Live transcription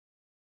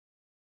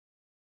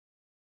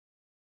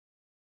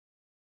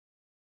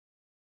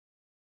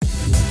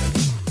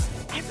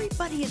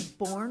everybody is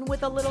born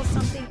with a little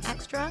something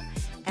extra,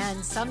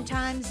 and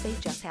sometimes they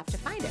just have to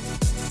find it.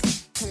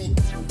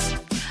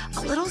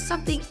 A little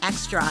something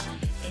extra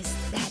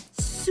is that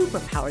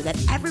superpower that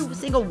every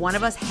single one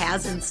of us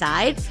has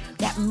inside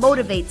that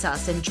motivates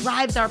us and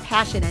drives our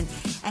passion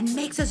and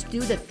makes us do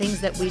the things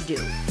that we do.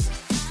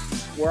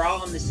 We're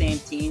all on the same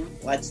team.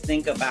 Let's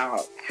think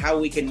about how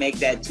we can make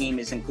that team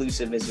as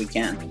inclusive as we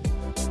can.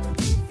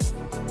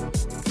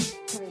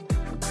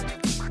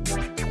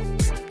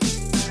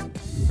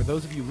 For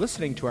those of you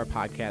listening to our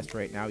podcast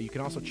right now, you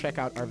can also check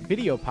out our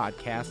video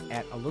podcast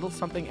at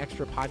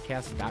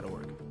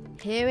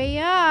alittlesomethingextrapodcast.org. Here we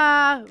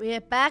are. We are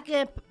back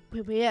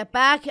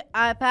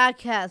our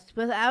podcast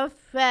with our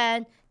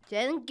friend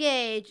Jen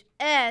Gage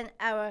and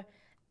our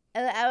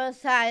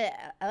side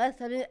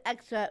something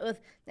extra with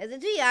Nancy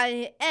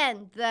Gianni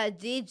and the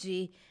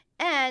Gigi,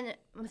 and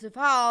most of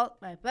all,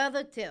 my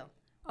brother too.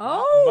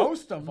 Oh,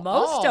 most of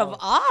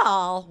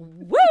all.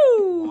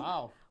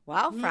 Woo!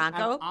 Wow,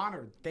 Franco. I'm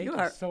honored. Thank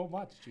you so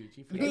much,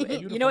 Gigi. For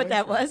You know what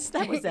that was?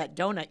 That was that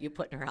donut you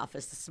put in her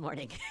office this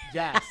morning.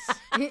 Yes.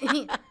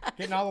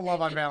 Getting all the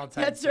love on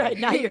Valentine's That's Day. right.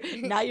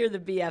 Now you're the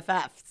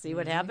BFF. See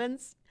what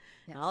happens?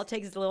 Yes. All it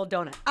takes is a little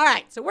donut. All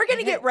right, so we're going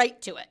to get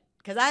right to it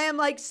because I am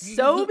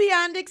so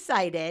beyond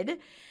excited.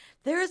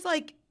 There's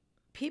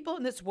people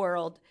in this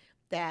world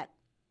that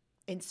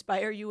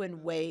inspire you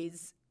in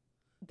ways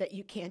that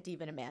you can't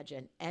even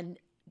imagine. And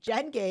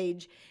Jen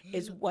Gage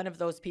is one of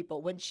those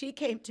people. When she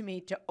came to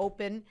me to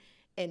open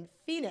in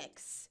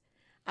Phoenix,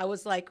 I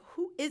was like,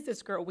 who is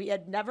this girl? We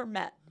had never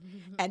met.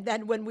 And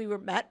then when we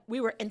met, we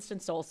were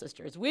instant soul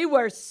sisters. We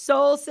were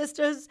soul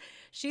sisters.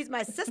 She's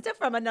my sister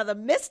from another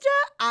mister.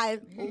 I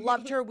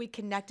loved her. We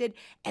connected.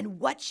 And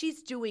what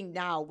she's doing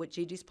now with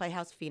Gigi's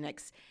Playhouse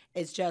Phoenix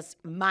is just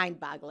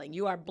mind-boggling.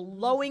 You are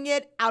blowing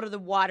it out of the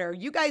water.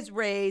 You guys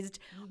raised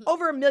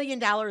over $1 million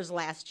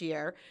last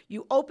year.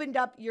 You opened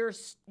up your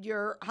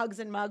Hugs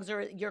and Mugs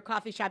or your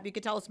coffee shop. You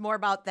could tell us more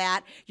about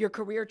that. Your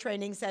career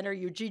training center,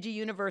 your Gigi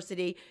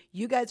University.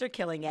 You guys are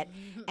killing it.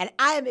 And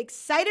I am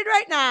excited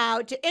right now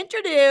to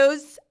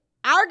introduce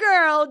our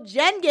girl,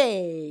 Jen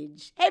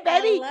Gage. Hey,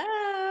 baby.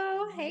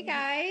 Hello. Hey,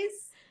 guys.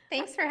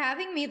 Thanks for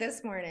having me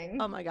this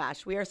morning. Oh, my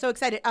gosh. We are so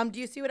excited. Do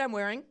you see what I'm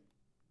wearing?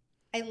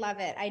 I love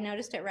it. I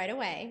noticed it right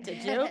away.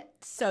 Did you?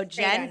 So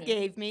Jen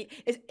gave me,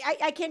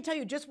 I can't tell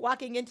you just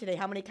walking in today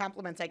how many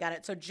compliments I got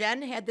it. So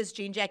Jen had this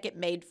jean jacket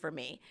made for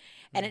me,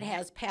 and it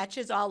has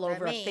patches all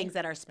over of things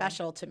that are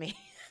special to me.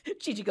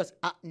 Gigi goes,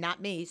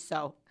 not me,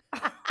 so.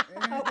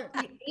 Oh,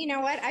 you know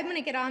what? I'm going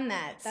to get on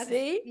that.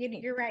 See?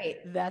 You're right.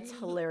 That's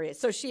hilarious.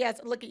 So she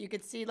has, you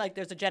can see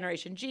there's a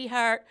Generation G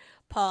heart,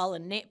 Paul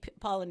and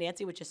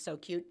Nancy, which is so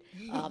cute.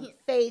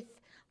 Faith,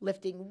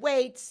 lifting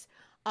weights.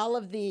 All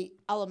of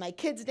my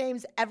kids'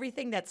 names,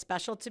 everything that's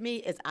special to me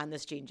is on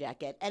this jean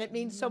jacket. And it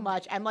means so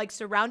much. I'm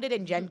surrounded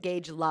in Jen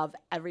Gage love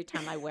every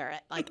time I wear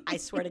it. I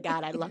swear to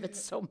God, I love it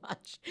so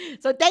much.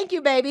 So thank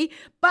you, baby.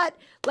 But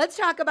let's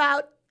talk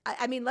about,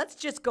 let's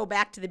just go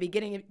back to the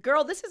beginning.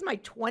 Girl, this is my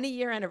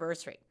 20-year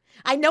anniversary.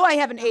 I know I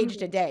haven't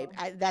aged a day.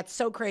 That's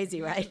so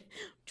crazy, right?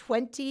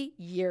 20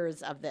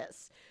 years of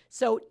this.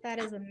 So that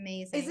is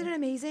amazing. Isn't it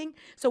amazing?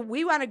 So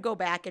we want to go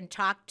back and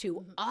talk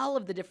to all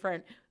of the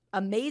different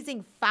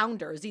amazing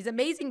founders, these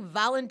amazing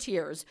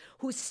volunteers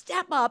who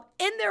step up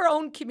in their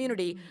own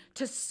community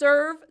to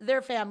serve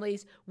their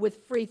families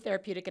with free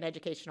therapeutic and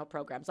educational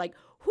programs.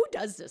 Who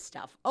does this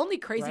stuff? Only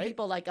crazy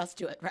people like us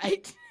do it,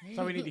 right?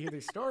 So we need to hear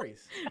these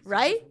stories.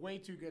 Right? It's way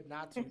too good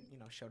not to,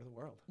 show to the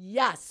world.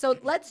 Yes. So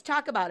let's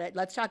talk about it.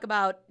 Let's talk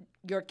about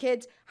your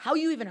kids, how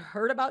you even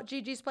heard about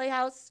Gigi's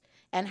Playhouse,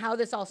 and how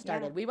this all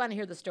started. Yeah. We want to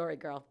hear the story,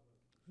 girl.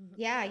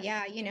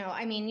 Yeah.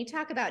 You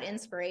talk about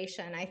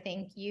inspiration. I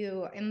think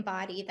you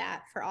embody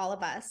that for all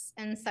of us.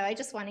 And so I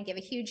just want to give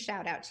a huge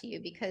shout out to you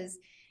because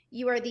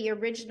you are the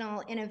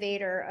original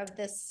innovator of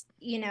this,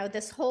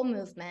 this whole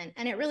movement.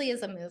 And it really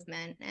is a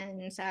movement.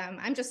 And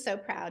I'm just so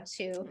proud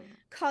to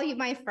call you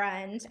my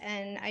friend.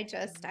 And I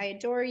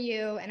adore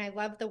you. And I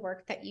love the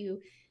work that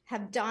you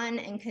have done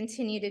and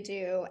continue to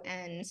do,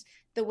 and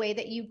the way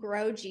that you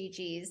grow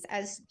Gigi's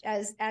as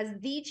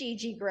the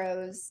Gigi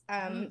grows,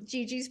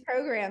 Gigi's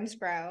programs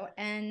grow,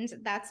 and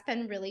that's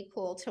been really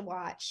cool to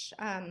watch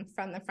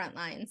from the front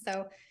line.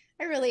 So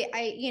I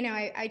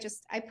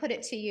put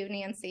it to you,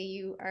 Nancy.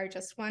 You are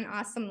just one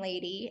awesome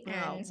lady.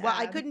 And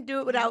I couldn't do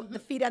it without the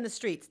feet on the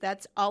streets.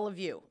 That's all of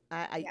you.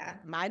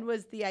 Mine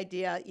was the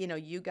idea.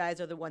 You guys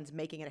are the ones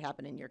making it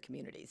happen in your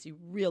communities. You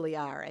really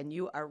are, and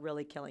you are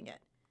really killing it.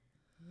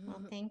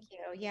 Well, thank you.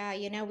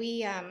 Yeah,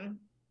 we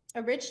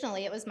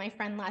originally it was my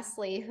friend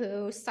Leslie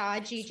who saw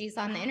Gigi's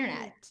on the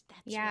internet.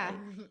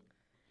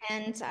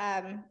 That's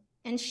right.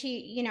 And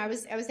she, I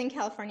was in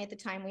California at the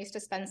time. We used to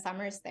spend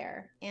summers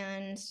there,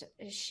 and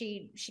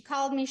she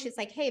called me. She's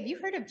like, "Hey, have you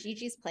heard of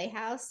Gigi's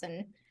Playhouse?"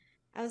 And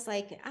I was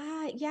like,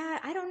 yeah,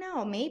 I don't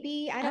know,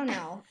 maybe, I don't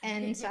know.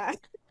 And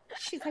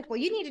she's like, "Well,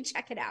 you need to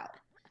check it out."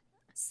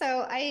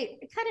 So I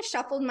kind of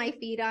shuffled my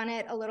feet on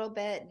it a little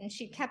bit, and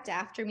she kept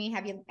after me.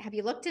 Have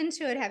you looked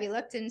into it? Have you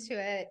looked into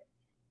it?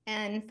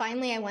 And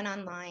finally, I went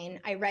online.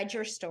 I read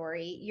your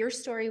story. Your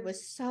story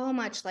was so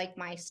much like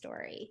my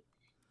story.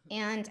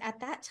 And at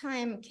that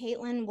time,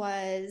 Caitlin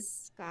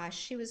was, gosh,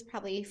 she was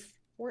probably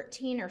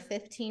 14 or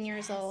 15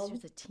 years old. She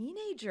was a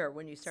teenager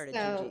when you started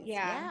So, Gigi's.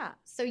 yeah.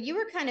 So you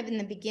were kind of in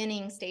the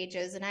beginning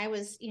stages, and I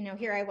was,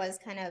 here I was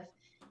kind of,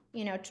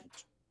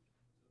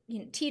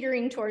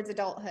 teetering towards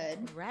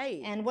adulthood.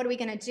 Right. And what are we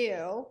going to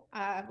do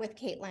with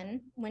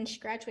Caitlin when she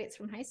graduates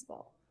from high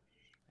school?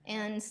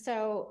 And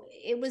so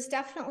it was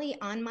definitely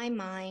on my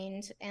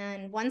mind.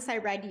 And once I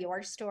read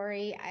your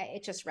story,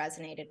 it just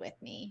resonated with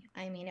me.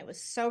 I mean, it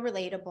was so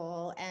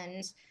relatable.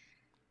 And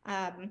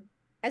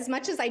as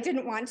much as I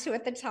didn't want to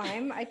at the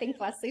time, I think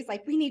Leslie's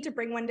like, we need to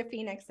bring one to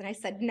Phoenix. And I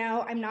said,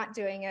 no, I'm not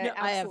doing it. No,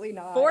 Absolutely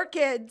I have not. 4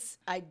 kids.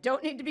 I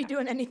don't need to be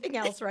doing anything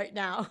else right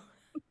now.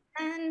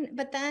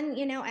 But then,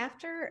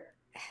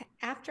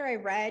 after I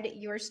read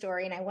your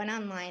story and I went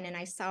online and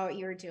I saw what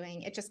you were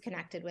doing, it just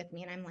connected with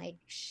me. And I'm like,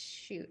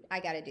 shoot, I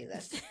got to do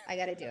this. I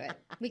got to do it.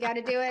 We got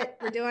to do it.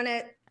 We're doing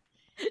it.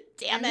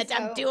 Damn it,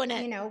 I'm doing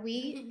it.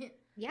 We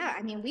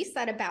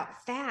set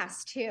about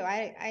fast too.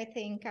 I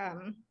think,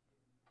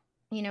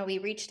 we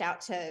reached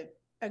out to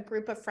a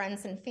group of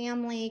friends and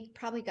family,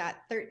 probably got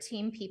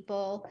 13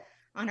 people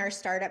on our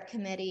startup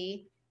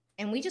committee.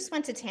 And we just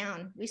went to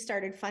town. We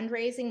started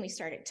fundraising. We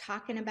started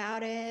talking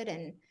about it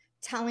and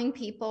telling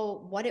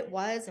people what it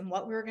was and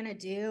what we were going to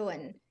do.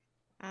 And,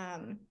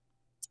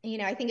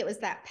 I think it was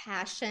that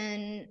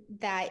passion,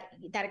 that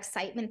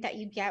excitement that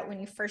you get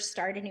when you first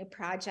start a new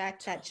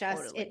project that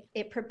just,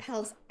 it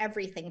propels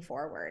everything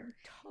forward.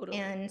 Totally.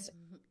 And,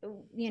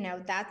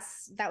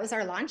 that was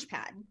our launch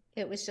pad.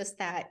 It was just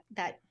that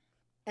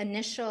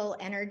initial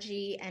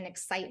energy and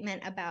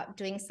excitement about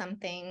doing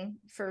something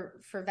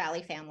for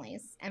Valley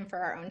families and for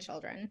our own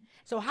children.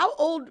 So how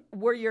old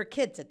were your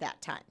kids at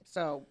that time?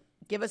 So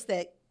give us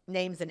the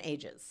names and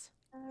ages.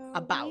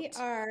 About. We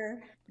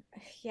are,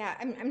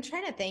 I'm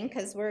trying to think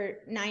because we're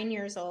 9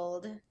 years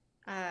old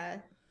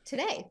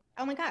today.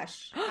 Oh my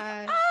gosh.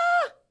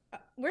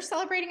 We're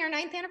celebrating our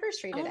 9th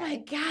anniversary today. Oh my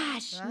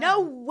gosh. Wow.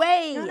 No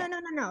way.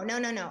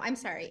 No. I'm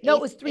sorry. No,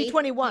 it was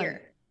 3/21.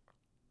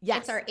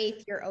 Yes. It's our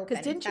 8th year open.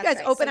 Because didn't you That's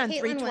guys right. open So on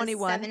Caitlin 3/21?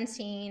 was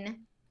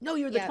 17. No,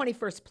 you were the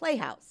 21st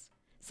Playhouse.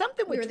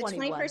 Something We with were the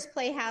 21. 21st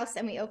Playhouse,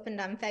 and we opened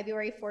on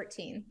February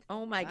 14th.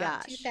 Oh my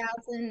gosh.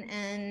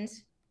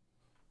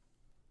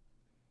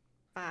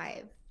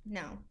 2005.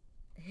 No.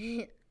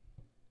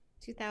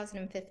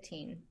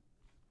 2015.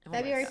 Oh my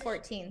February gosh.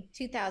 14th,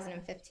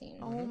 2015.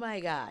 Oh my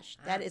gosh.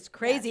 That is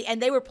crazy. Yes.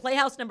 And they were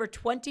Playhouse number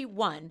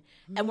 21,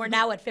 and we're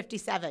now at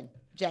 57,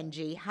 Jen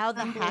G. How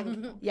the heck?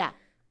 Yeah.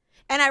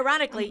 And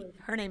ironically,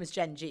 her name is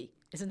Jen G.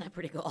 Isn't that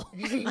pretty cool?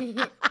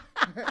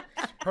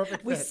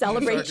 Perfect. We fit.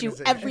 celebrate you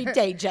every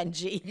day, Jen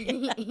G.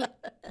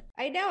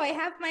 I know. I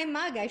have my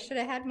mug. I should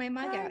have had my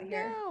mug out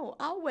here. No,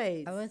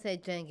 always. I want to say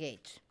Jen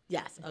Gage.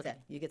 Yes. Okay.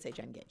 You could say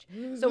Jen Gage.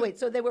 So wait.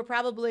 So they were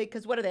probably,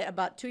 because what are they,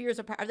 about 2 years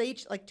apart? Are they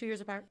each like 2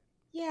 years apart?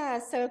 Yeah.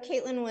 So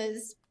Caitlin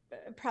was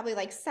probably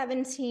like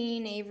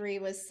 17. Avery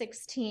was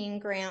 16.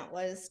 Grant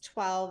was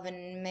 12.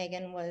 And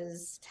Megan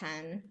was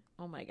 10.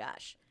 Oh my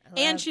gosh.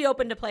 And she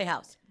opened a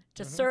Playhouse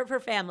to serve her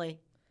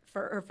family,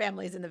 for her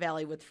families in the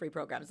Valley with free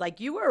programs. Like,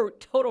 you were a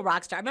total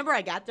rock star. I remember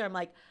I got there, I'm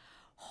like,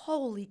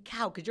 holy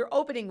cow, because your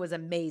opening was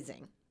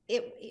amazing.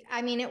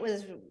 It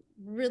was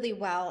really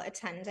well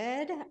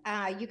attended.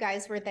 You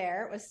guys were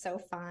there. It was so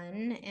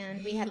fun.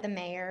 And we had the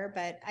mayor,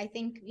 but I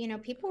think,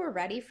 people were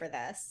ready for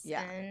this.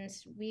 Yeah. And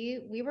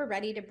we were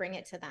ready to bring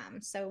it to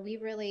them. So we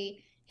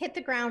really hit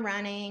the ground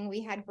running.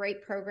 We had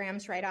great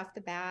programs right off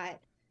the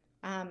bat.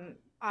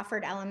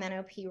 Offered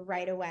LMNOP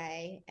right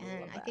away.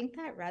 And I think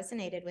that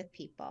resonated with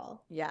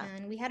people. Yeah.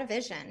 And we had a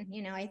vision.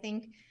 I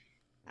think,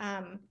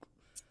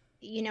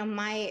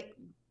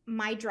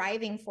 my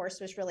driving force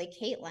was really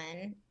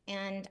Caitlin,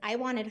 and I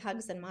wanted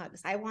hugs and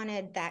mugs. I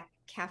wanted that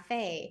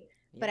cafe,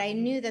 but I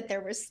knew that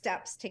there were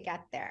steps to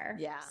get there.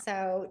 Yeah.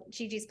 So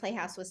Gigi's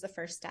Playhouse was the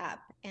first step.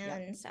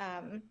 And,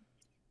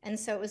 and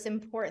so it was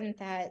important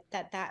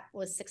that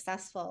was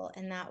successful,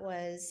 and that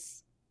was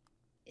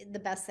the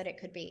best that it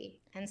could be.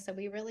 And so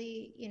we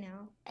really,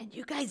 and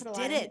you guys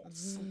did it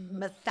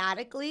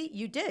methodically.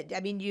 You did.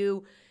 I mean,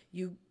 you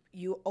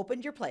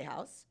opened your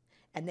Playhouse,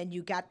 and then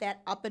you got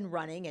that up and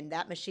running, and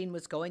that machine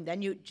was going.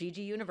 Then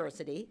Gigi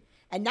University,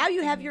 and now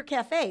you have your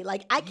cafe.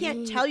 Like, I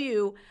can't tell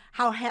you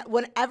how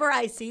whenever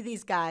I see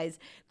these guys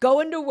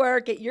going to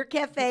work at your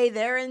cafe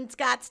there in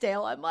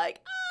Scottsdale, I'm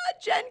like,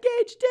 Jen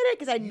Gage did it,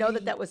 because I know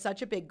that was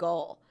such a big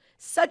goal.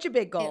 Such a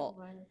big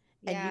goal.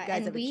 And you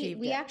guys have achieved it.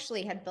 We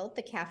actually had built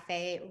the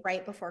cafe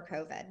right before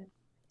COVID.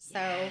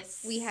 So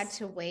we had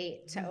to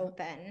wait to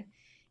open.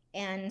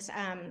 And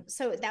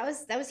so that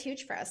was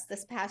huge for us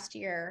this past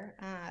year,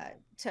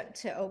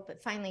 to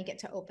finally get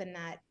to open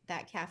that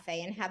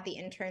cafe and have the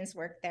interns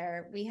work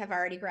there. We have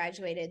already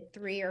graduated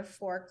 3 or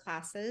 4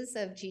 classes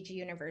of Gigi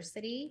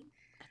University.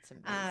 That's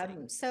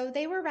amazing. So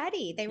they were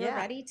ready. They were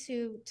ready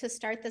to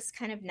start this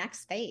kind of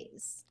next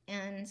phase.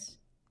 And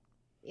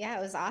yeah,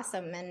 it was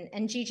awesome.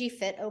 And Gigi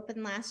Fit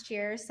opened last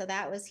year, so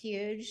that was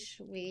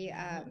huge. We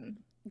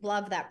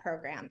love that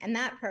program. And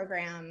that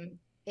program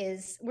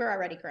we're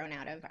already grown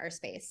out of our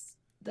space.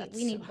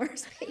 We need more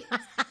space.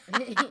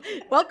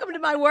 Welcome to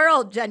my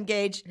world, Jen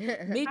Gage.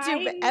 Me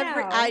too.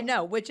 I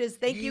know, which is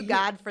thank you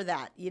God for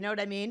that. You know what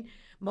I mean?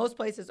 Most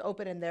places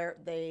open and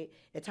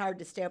it's hard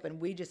to stay open.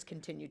 We just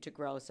continue to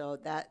grow. So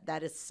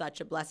that is such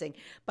a blessing.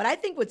 But I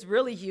think what's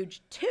really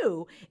huge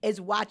too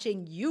is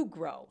watching you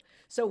grow.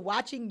 So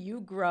watching you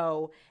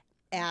grow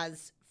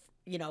as,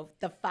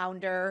 the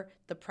founder,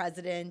 the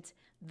president,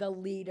 the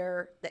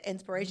leader, the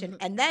inspiration.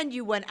 And then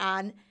you went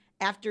on,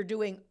 after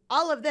doing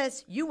all of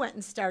this, you went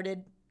and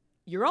started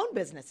your own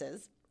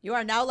businesses. You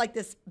are now like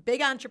this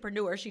big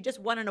entrepreneur. She just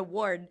won an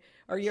award,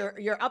 or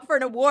you're up for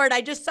an award.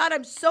 I just thought,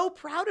 I'm so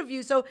proud of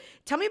you. So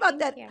tell me about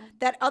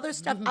that other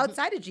stuff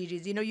outside of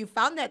Gigi's. You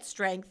found that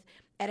strength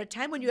at a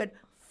time when you had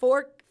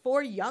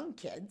four young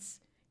kids.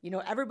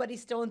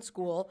 Everybody's still in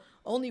school.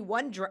 Only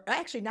one,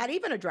 actually not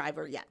even a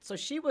driver yet. So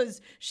she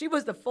was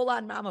the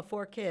full-on mom of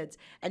 4 kids,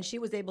 and she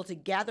was able to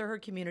gather her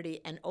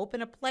community and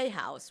open a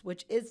playhouse,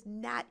 which is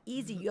not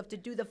easy. You have to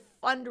do the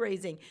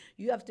fundraising.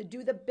 You have to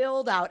do the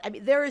build out. I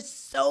mean, there is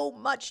so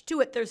much to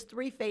it. There's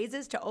 3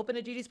 phases to open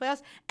a Gigi's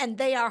Playhouse, and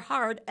they are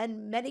hard.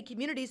 And many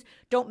communities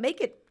don't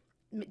make it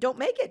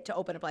to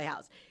open a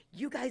playhouse.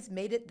 You guys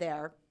made it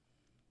there.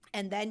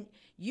 And then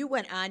you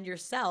went on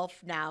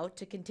yourself now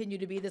to continue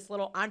to be this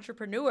little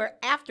entrepreneur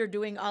after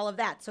doing all of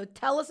that. So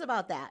tell us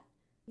about that.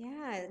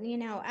 Yeah,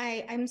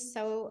 I'm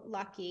so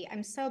lucky.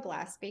 I'm so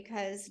blessed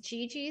because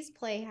Gigi's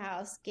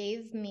Playhouse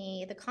gave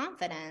me the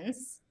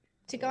confidence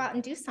to go out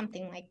and do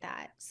something like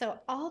that. So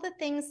all the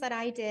things that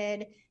I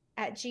did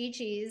at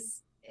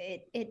Gigi's,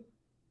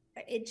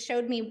 it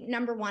showed me,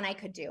 number one, I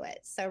could do it.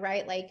 So,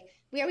 right, like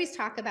we always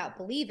talk about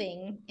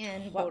believing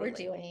in what we're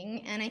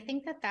doing. And I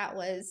think that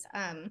was,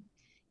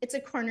 it's a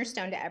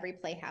cornerstone to every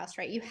playhouse,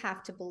 right? You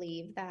have to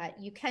believe that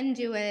you can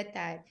do it,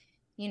 that,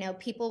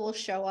 people will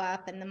show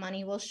up and the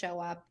money will show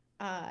up.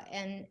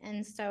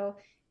 And so,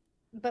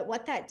 but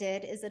what that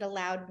did is it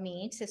allowed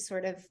me to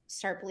sort of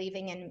start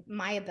believing in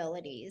my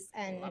abilities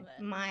and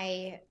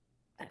my,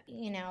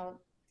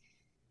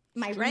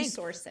 my strength,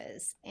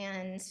 resources,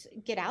 and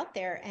get out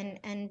there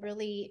and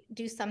really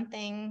do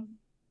something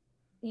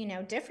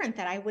different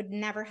that I would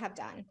never have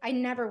done. I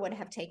never would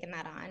have taken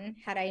that on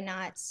had I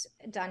not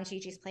done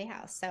Gigi's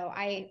Playhouse. So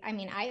I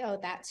owe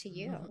that to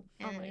you.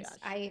 And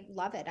I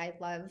love it. I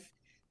love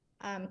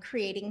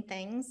creating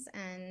things,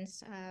 and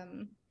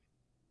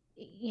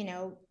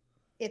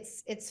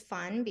it's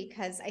fun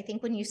because I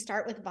think when you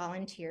start with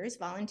volunteers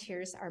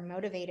are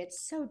motivated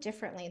so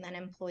differently than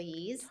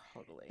employees.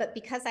 Totally. But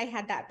because I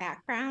had that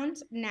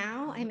background,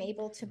 now I'm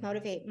able to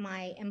motivate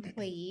my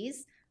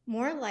employees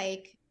more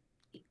like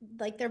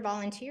they're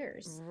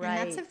volunteers. Right.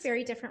 And that's a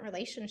very different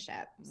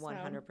relationship.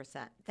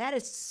 100%. That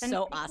is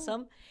so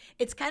awesome.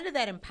 It's kind of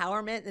that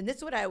empowerment. And this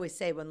is what I always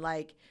say when,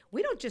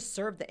 we don't just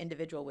serve the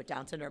individual with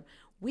Down syndrome.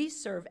 We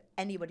serve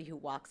anybody who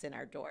walks in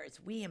our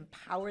doors. We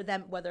empower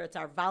them, whether it's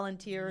our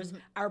volunteers,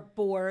 our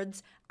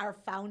boards, our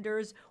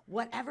founders,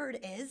 whatever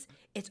it is.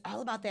 It's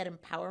all about that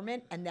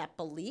empowerment and that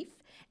belief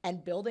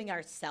and building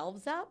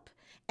ourselves up.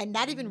 And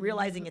not even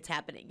realizing it's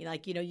happening.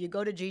 You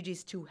go to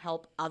Gigi's to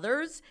help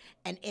others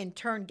and in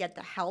turn get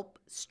the help,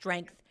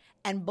 strength,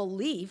 and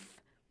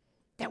belief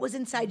that was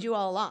inside you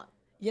all along.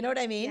 You know what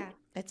I mean? Yeah.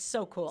 That's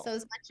so cool. So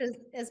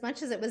as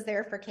much as it was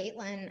there for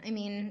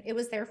Caitlin, it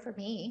was there for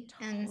me.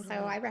 Totally. And so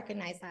I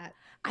recognize that.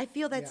 I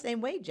feel that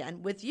same way,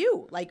 Jen, with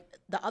you. Like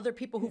the other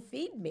people who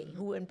feed me,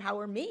 who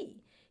empower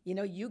me.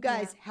 You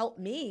guys help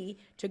me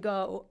to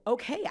go,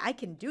 okay, I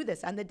can do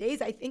this on the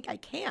days I think I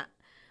can't.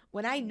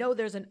 When I know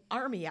there's an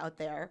army out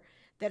there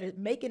that is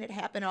making it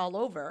happen all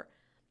over,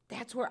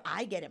 that's where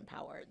I get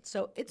empowered.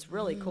 So it's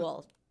really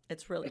cool.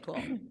 It's really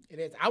cool. It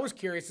is. I was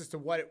curious as to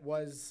what it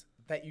was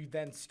that you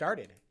then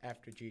started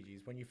after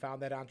Gigi's when you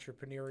found that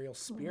entrepreneurial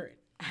spirit.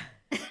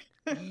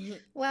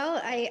 Well,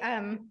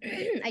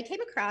 I came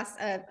across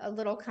a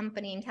little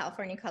company in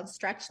California called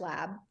Stretch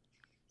Lab.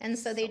 And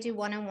so they do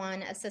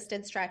one-on-one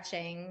assisted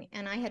stretching.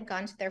 And I had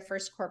gone to their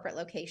first corporate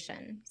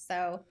location.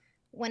 So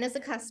went as a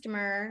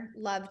customer,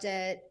 loved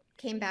it.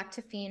 Came back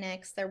to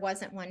Phoenix. There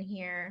wasn't one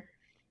here.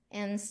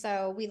 And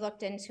so we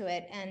looked into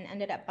it and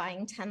ended up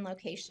buying 10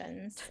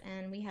 locations,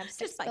 and we have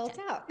 6 built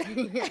out.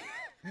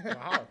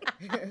 Wow.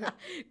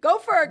 Go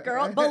for it,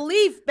 girl.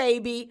 Belief,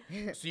 baby.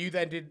 So you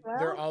then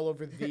they're all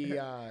over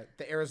the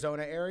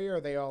Arizona area, or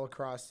are they all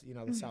across,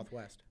 the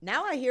Southwest?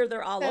 Now I hear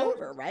they're all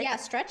over, right? Yeah,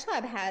 Stretch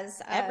Lab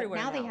has everywhere.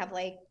 Now they have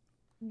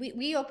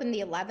we opened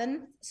the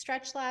 11th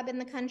Stretch Lab in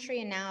the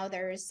country, and now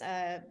there's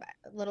a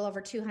little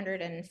over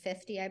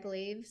 250, I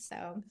believe. So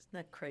isn't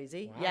that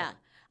crazy? Wow. Yeah,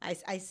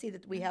 I see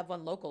that we have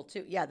one local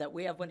too. Yeah, that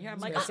we have one here. I'm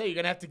like, you're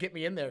gonna have to get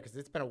me in there because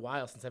it's been a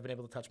while since I've been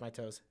able to touch my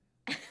toes.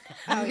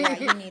 Oh yeah,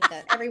 you need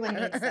that. Everyone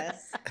needs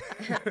this.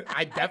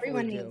 I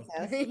definitely do. Needs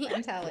this.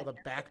 I'm telling you. The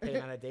back pain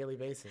on a daily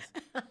basis.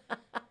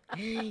 So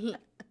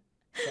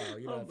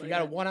if you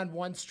got a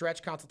one-on-one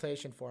stretch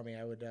consultation for me,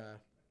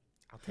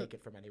 I'll take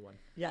it from anyone.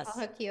 Yes.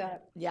 I'll hook you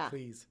up. Yeah.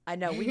 Please. I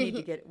know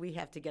we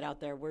have to get out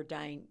there. We're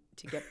dying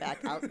to get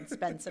back out and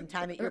spend some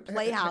time at your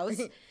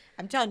playhouse.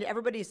 I'm telling you,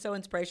 everybody is so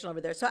inspirational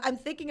over there. So I'm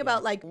thinking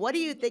about like, what do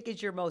you think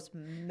is your most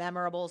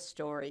memorable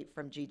story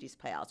from Gigi's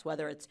Playhouse?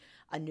 Whether it's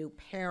a new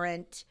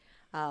parent,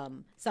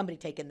 somebody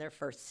taking their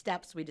first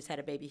steps. We just had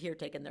a baby here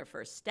taking their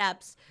first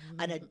steps.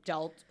 An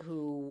adult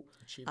who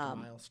Achieved a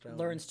milestone.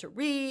 learns to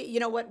read. You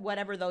know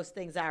whatever those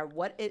things are.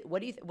 What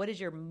is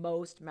your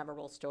most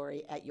memorable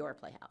story at your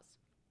Playhouse?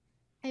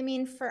 I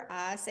mean, for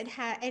us, it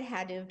had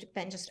to have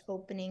been just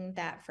opening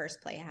that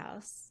first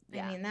playhouse.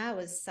 Yeah. I mean, that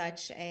was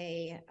such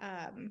a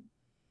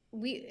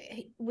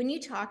when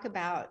you talk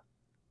about,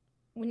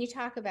 you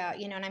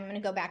know, and I'm going to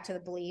go back to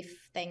the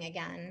belief thing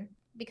again,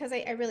 because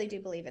I really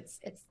do believe it's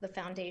the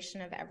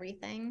foundation of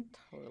everything.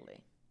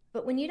 Totally.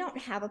 But when you don't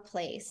have a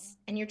place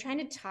and you're trying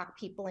to talk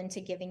people into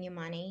giving you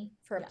money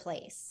for a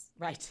place,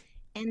 Right.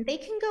 and they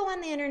can go on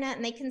the internet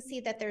and they can see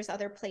that there's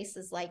other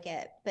places like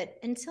it, but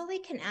until they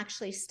can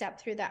actually step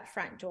through that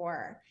front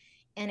door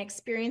and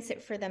experience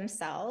it for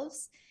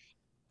themselves,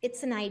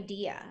 it's an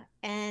idea,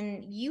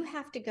 and you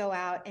have to go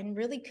out and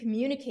really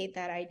communicate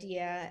that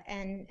idea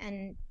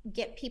and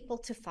get people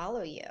to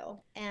follow you.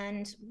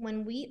 And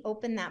when we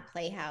opened that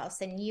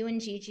playhouse and you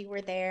and Gigi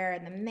were there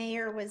and the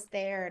mayor was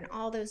there and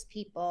all those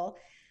people,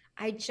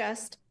 I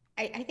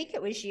think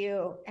it was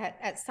you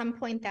at some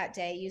point that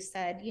day, you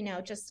said, you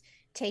know, just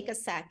take a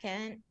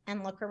second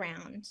and look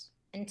around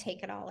and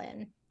take it all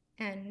in.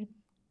 And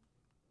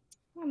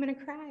I'm going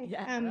to cry.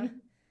 Yeah.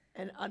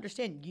 And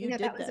understand you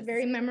did that was this. a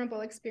very memorable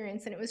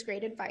experience, and it was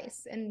great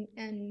advice.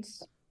 And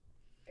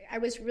I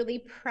was really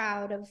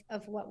proud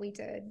of what we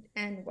did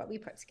and what we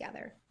put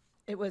together.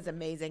 It was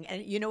amazing.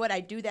 And you know what?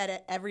 I do that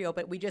at every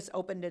open. We just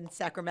opened in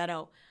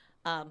Sacramento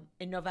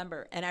in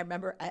November. And I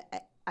remember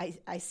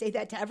I say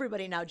that to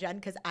everybody now, Jen,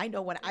 because I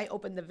know when I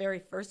opened the very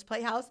first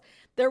Playhouse,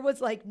 there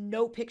was like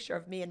no picture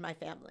of me and my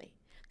family.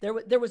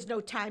 There was no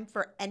time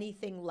for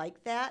anything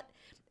like that.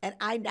 And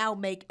I now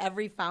make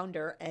every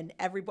founder and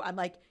I'm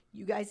like,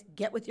 you guys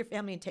get with your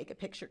family and take a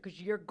picture, because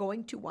you're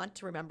going to want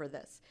to remember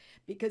this,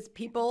 because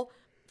people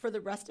for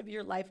the rest of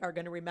your life are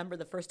going to remember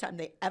the first time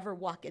they ever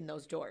walk in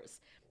those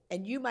doors.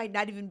 And you might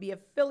not even be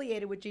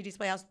affiliated with Gigi's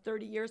Playhouse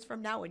 30 years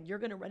from now, and you're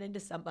going to run into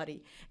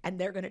somebody and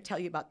they're going to tell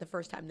you about the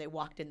first time they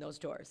walked in those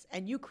doors.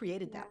 And you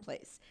created that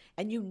place,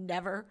 and you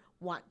never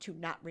want to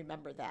not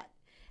remember that.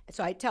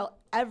 So I tell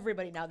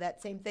everybody now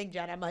that same thing,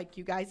 Jen. I'm like,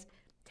 you guys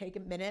take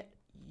a minute.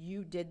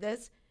 You did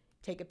this.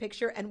 Take a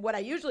picture. And what I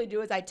usually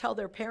do is I tell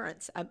their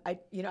parents, I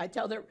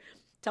tell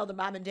the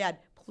mom and dad,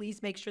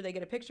 please make sure they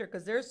get a picture,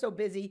 because they're so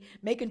busy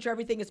making sure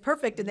everything is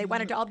perfect, and they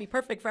want it to all be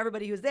perfect for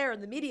everybody who's there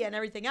and the media and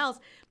everything else.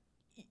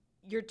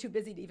 You're too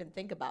busy to even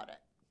think about it.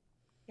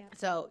 Yeah.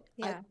 So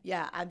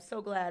I'm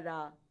so glad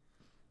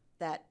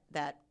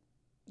that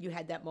you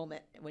had that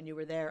moment when you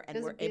were there and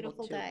were able to. It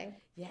was a beautiful day.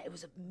 Yeah, it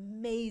was an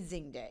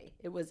amazing day.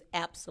 It was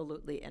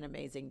absolutely an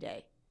amazing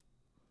day.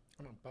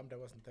 I'm bummed I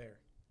wasn't there.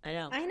 I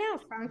know,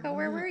 Franco.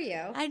 Where were you?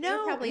 I know. You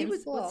were probably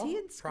in school. Was he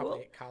in school?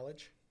 Probably at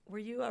college. Were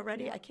you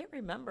already? I can't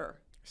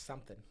remember.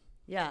 Something.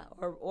 Yeah,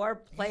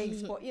 or playing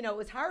sport. You know, it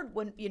was hard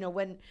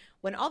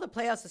when all the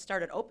playhouses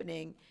started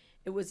opening.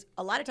 It was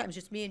a lot of times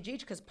just me and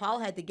Gage, because Paul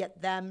had to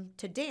get them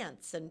to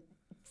dance and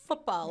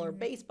football or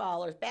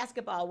baseball or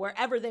basketball,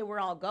 wherever they were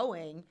all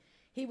going.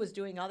 He was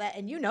doing all that,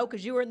 and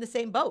because you were in the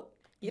same boat.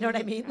 You know what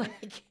I mean?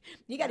 Like,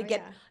 you got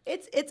to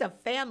it's a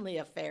family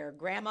affair.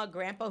 Grandma,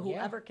 grandpa,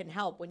 whoever can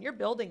help. When you're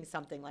building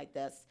something like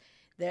this,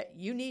 that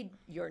you need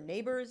your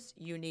neighbors,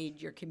 you need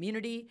your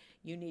community,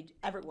 you need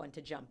everyone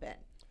to jump in.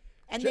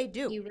 And they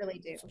do. You really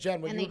do.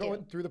 Jen, when you were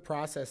going through the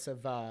process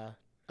of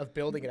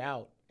building it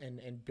out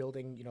and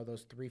building,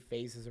 those 3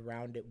 phases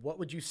around it, what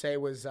would you say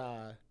was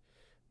the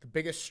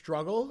biggest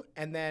struggle?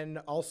 And then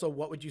also,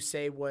 what would you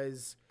say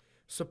was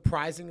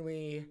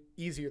surprisingly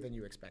easier than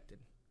you expected?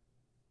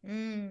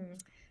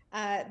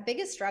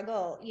 Biggest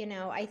struggle,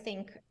 I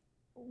think,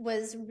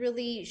 was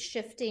really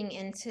shifting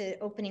into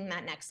opening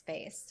that next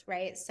space,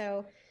 right?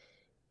 So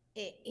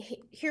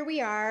here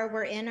we are,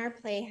 we're in our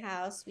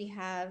playhouse. We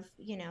have,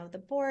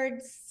 the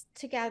boards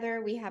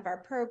together. We have our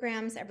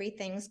programs.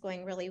 Everything's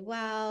going really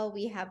well.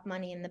 We have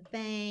money in the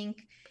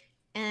bank,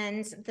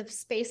 and the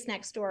space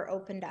next door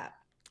opened up.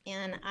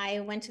 And I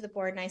went to the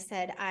board and I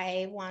said,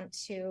 I want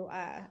to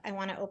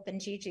open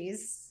Gigi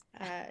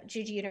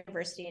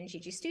University and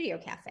Gigi Studio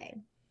Cafe.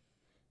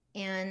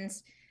 And,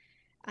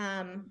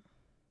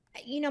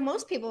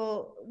 most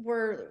people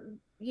were,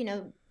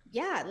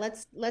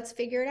 let's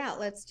figure it out.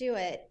 Let's do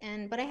it.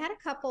 But I had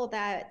a couple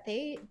that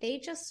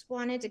they just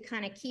wanted to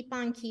kind of keep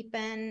on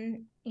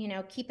keeping,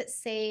 keep it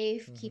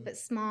safe, keep it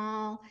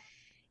small.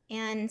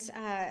 And,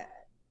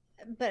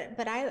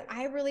 but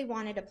I really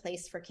wanted a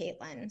place for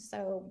Caitlin.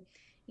 So,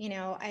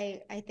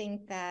 I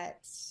think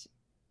that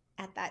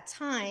at that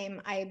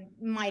time I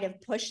might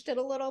have pushed it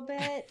a little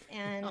bit,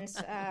 and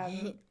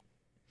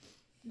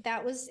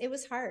it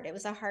was hard. It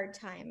was a hard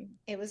time.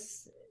 It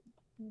was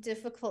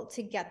difficult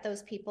to get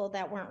those people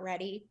that weren't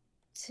ready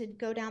to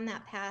go down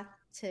that path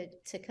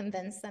to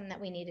convince them that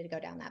we needed to go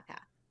down that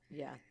path.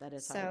 Yeah, that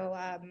is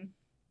hard. So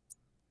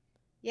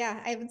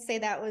yeah, I would say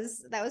that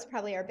was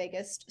probably our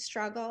biggest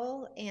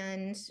struggle,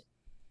 and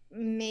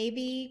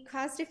maybe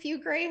caused a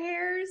few gray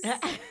hairs.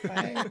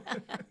 But,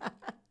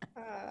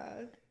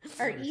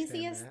 our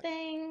easiest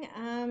thing,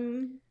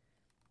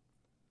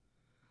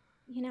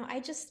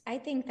 I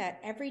think that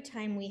every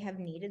time we have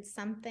needed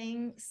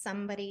something,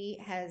 somebody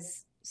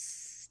has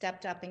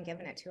stepped up and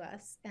given it to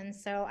us. And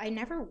so I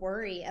never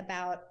worry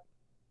about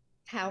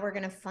how we're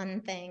going to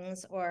fund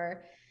things,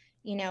 or,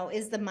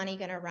 is the money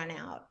going to run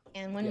out?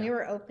 And when we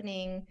were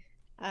opening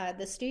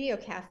the Studio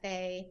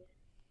Cafe,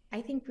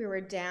 I think we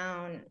were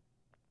down.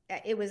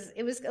 It was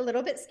a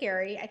little bit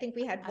scary. I think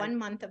we had 1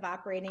 month of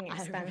operating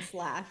expense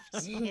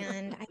left.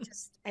 And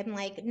I'm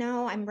like,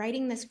 no, I'm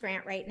writing this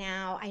grant right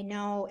now. I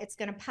know it's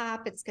going to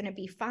pop. It's going to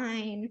be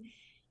fine.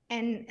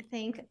 And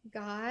thank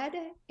God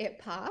it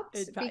popped,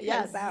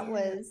 because that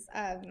was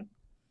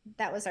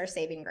our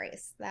saving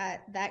grace.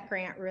 That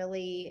grant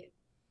really,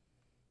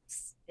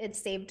 it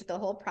saved the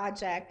whole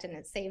project, and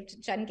it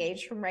saved Jen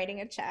Gage from writing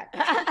a check.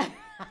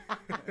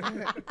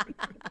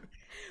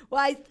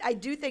 Well, I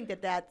do think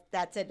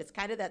that's it. It's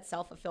kind of that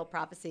self-fulfilled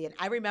prophecy. And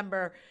I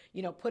remember,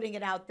 putting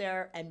it out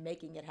there and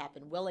making it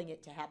happen, willing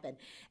it to happen.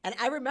 And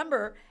I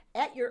remember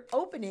at your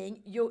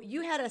opening,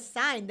 you had a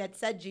sign that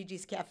said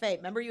Gigi's Cafe.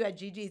 Remember, you had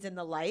Gigi's in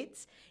the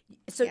lights?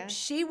 So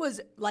she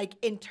was like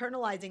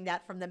internalizing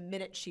that from the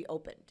minute she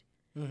opened.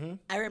 Mm-hmm.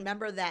 I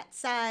remember that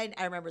sign.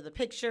 I remember the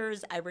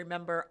pictures. I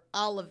remember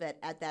all of it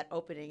at that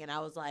opening. And I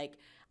was like,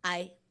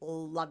 I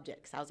loved it,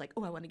 because I was like,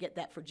 oh, I want to get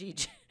that for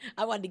Gigi.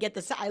 I wanted to get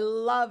the sign. I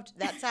loved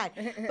that sign.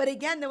 But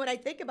again, then when I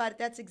think about it,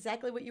 that's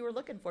exactly what you were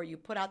looking for. You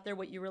put out there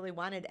what you really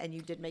wanted, and you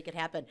did make it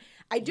happen.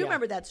 I do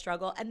remember that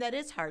struggle, and that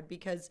is hard,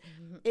 because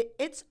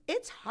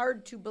it's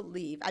hard to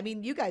believe. I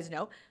mean, you guys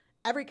know,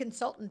 every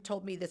consultant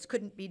told me this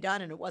couldn't be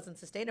done and it wasn't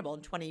sustainable.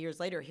 And 20 years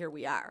later, here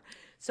we are.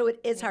 So it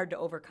is hard to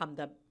overcome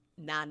the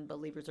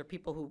non-believers, or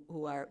people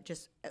who are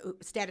just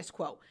status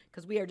quo,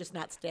 because we are just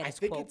not status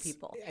quo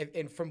people.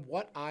 And from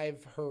what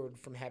I've heard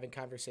from having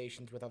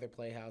conversations with other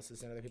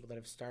playhouses and other people that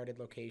have started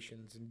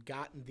locations and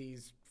gotten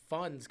these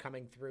funds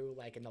coming through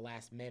like in the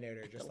last minute,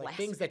 or just like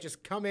things that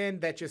just come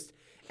in that just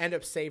end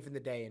up saving the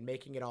day and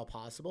making it all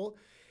possible,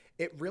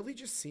 it really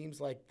just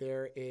seems like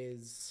there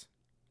is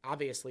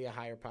obviously a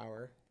higher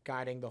power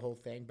guiding the whole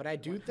thing. But I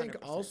do 100%. Think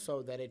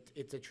also that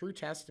it's a true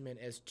testament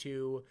as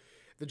to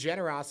the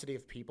generosity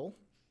of people,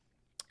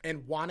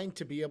 and wanting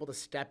to be able to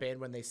step in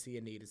when they see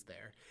a need is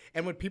there.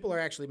 And when people are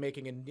actually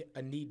making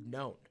a need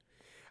known.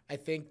 I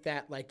think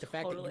that like the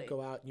fact that you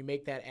go out and you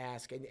make that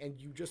ask, and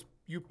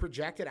you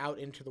project it out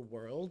into the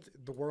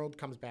world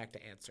comes back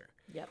to answer.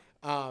 Yep.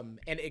 And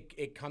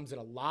it comes in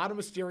a lot of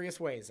mysterious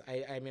ways.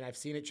 I mean, I've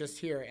seen it just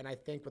here, and I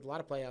think with a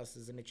lot of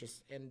playhouses, and it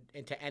just, and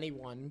to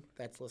anyone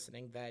that's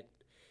listening that,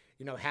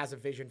 has a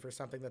vision for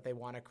something that they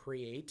want to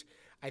create,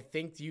 I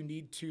think you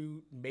need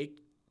to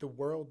make the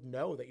world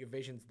know that your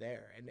vision's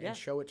there, and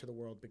show it to the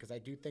world, because I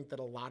do think that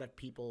a lot of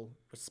people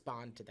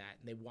respond to that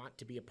and they want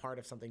to be a part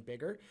of something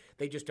bigger.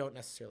 They just don't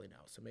necessarily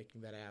know. So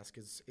making that ask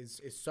is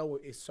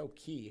so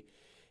key,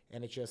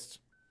 and it just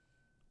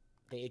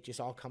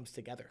all comes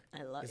together.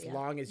 I love as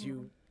long as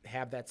you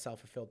have that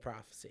self-fulfilled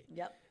prophecy.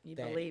 Yep, you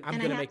believe. I'm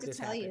and gonna I have make to this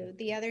tell happen. you,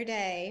 the other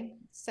day,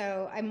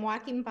 so I'm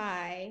walking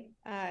by,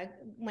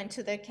 went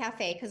to the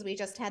cafe because we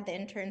just had the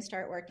intern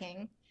start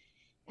working,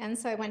 and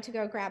so I went to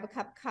go grab a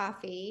cup of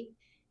coffee.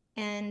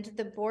 And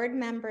the board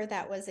member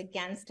that was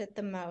against it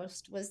the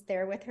most was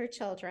there with her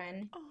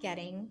children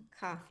getting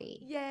coffee.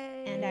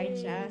 Yay. And I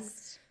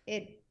just,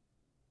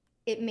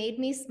 it made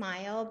me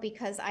smile,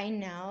 because I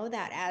know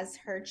that as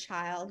her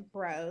child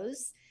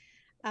grows,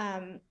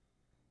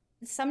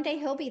 someday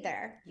he'll be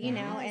there,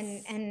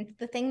 and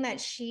the thing that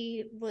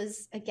she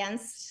was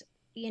against,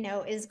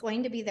 is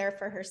going to be there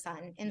for her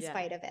son in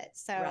spite of it.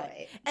 So,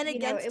 and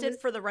against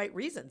it for the right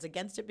reasons.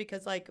 Against it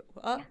because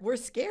we're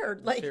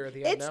scared. Like, fear of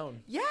the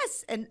unknown.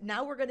 Yes, and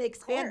now we're going to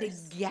expand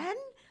again.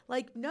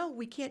 Like, no,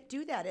 we can't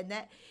do that. And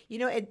that,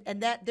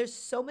 and that there's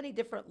so many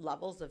different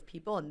levels of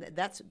people, and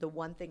that's the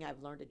one thing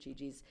I've learned at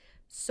Gigi's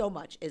so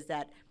much, is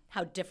that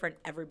how different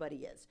everybody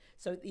is.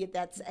 So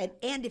that's,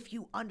 and if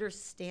you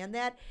understand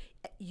that,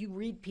 you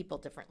read people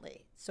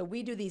differently. So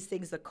we do these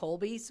things, the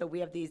Colby. So we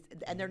have these,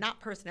 and they're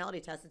not personality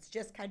tests. It's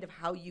just kind of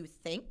how you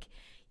think.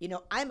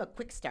 I'm a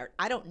quick start.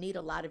 I don't need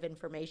a lot of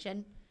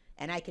information,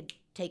 and I could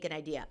take an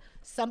idea.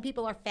 Some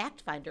people are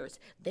fact finders.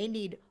 I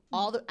need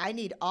all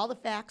the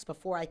facts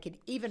before I could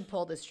even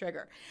pull this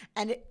trigger.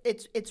 And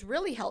it's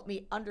really helped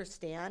me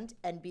understand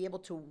and be able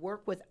to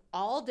work with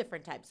all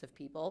different types of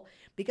people,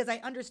 because I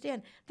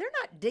understand they're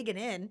not digging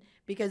in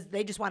because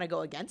they just want to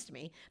go against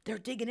me. They're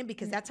digging in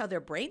because that's how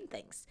their brain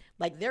thinks.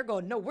 Like, they're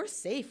going, no, we're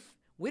safe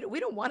We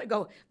don't want to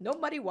go, no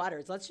muddy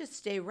waters. Let's just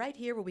stay right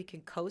here where we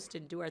can coast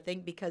and do our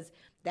thing because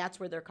that's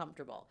where they're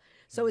comfortable.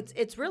 So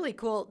it's really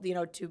cool,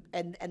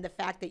 and the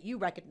fact that you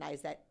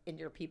recognize that in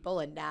your people,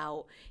 and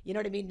now, you know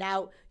what I mean?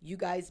 Now you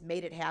guys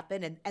made it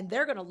happen, and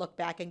they're going to look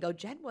back and go,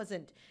 Jen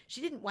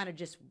she didn't want to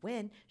just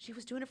win. She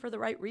was doing it for the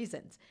right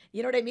reasons.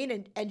 You know what I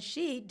mean? And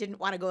she didn't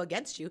want to go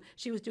against you.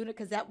 She was doing it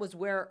because that was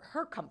where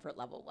her comfort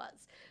level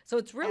was. So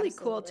it's really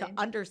cool to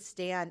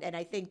understand, and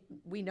I think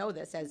we know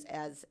this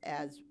as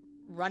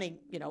running,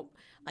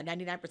 a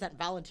 99%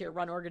 volunteer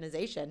run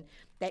organization,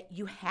 that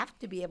you have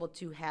to be able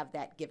to have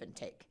that give and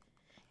take.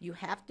 You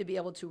have to be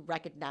able to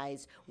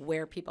recognize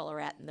where people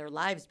are at in their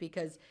lives,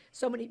 because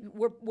so many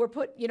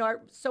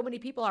so many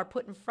people are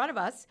put in front of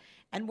us,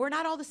 and we're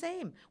not all the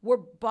same. We're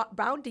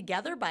bound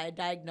together by a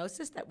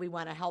diagnosis that we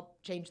want to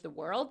help change the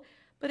world,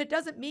 but it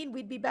doesn't mean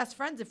we'd be best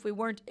friends if we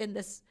weren't in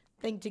this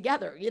thing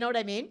together. You know what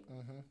I mean?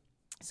 Mm-hmm.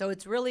 So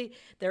it's really,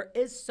 there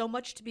is so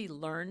much to be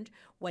learned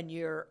when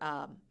you're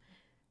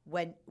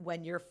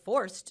when you're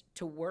forced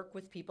to work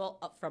with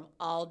people from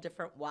all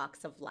different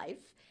walks of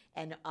life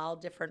and all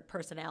different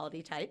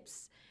personality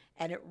types.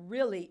 And it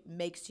really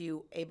makes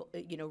you able,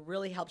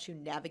 really helps you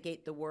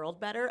navigate the world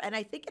better. And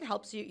I think it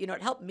helps you,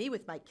 it helped me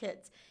with my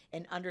kids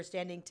and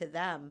understanding to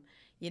them,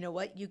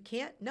 you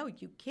can't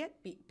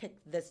pick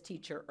this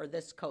teacher or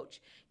this coach.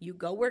 You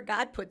go where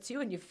God puts you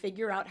and you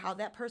figure out how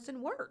that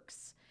person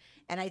works.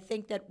 And I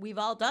think that we've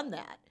all done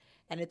that.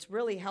 And it's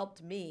really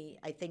helped me,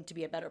 I think, to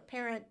be a better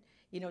parent.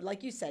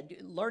 Like you said,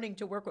 learning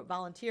to work with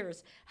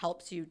volunteers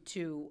helps you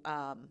to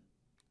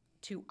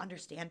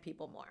understand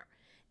people more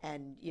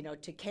and,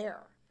 to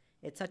care.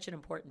 It's such an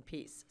important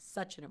piece,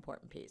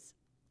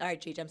 All right,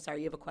 Gage, I'm sorry.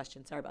 You have a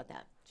question. Sorry about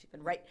that. She's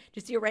been do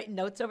you see her writing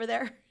notes over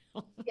there?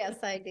 Yes,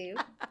 I do.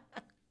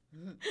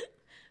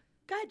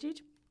 Go ahead,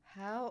 Gage.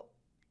 How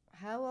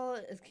old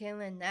is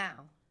Caitlin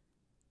now?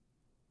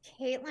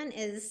 Caitlin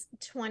is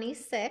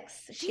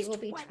 26. She will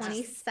be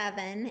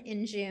 27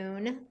 in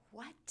June.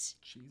 What?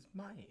 She's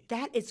my age.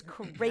 That is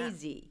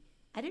crazy.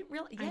 I didn't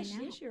realize. Yeah,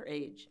 she is your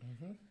age.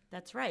 Mm-hmm.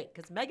 That's right.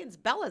 Because Megan's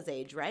Bella's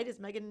age, right? Is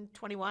Megan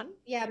 21?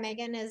 Yeah,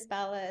 Megan is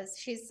Bella's.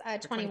 She's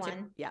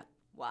 21. Yeah.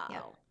 Wow.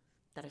 Yeah.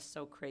 That is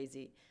so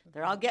crazy.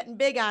 They're all getting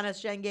big on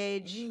us, Jen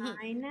Gage.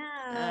 I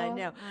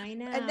know.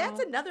 And that's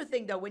another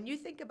thing, though. When you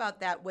think about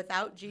that,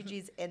 without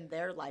Gigi's in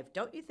their life,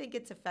 don't you think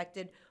it's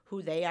affected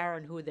who they are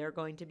and who they're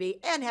going to be?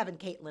 And having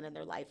Caitlin in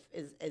their life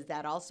is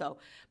that also.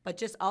 But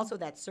just also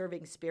that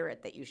serving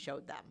spirit that you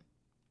showed them.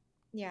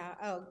 Yeah.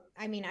 Oh,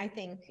 I mean, I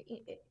think,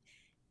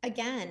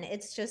 again,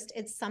 it's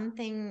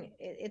something,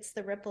 it's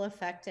the ripple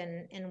effect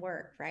in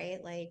work,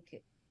 right?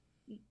 Like,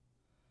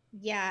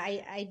 yeah,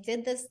 I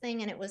did this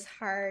thing and it was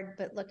hard,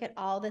 but look at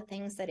all the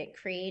things that it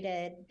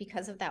created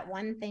because of that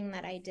one thing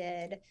that I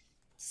did,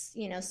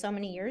 so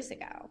many years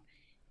ago.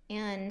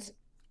 And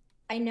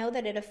I know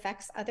that it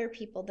affects other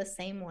people the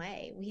same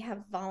way. We have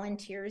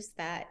volunteers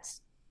that,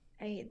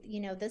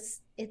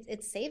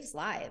 it saves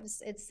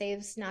lives. It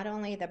saves not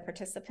only the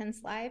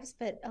participants' lives,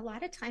 but a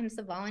lot of times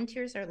the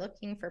volunteers are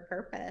looking for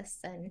purpose.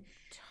 And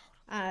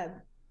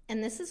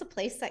this is a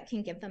place that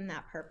can give them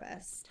that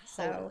purpose.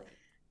 Totally. So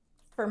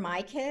for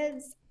my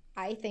kids,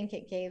 I think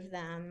it gave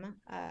them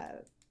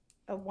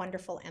a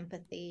wonderful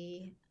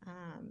empathy.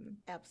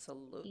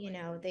 Absolutely.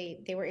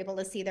 They were able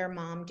to see their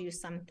mom do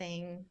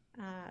something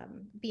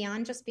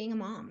beyond just being a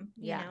mom,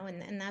 you know,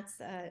 and that's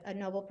a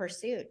noble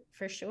pursuit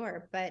for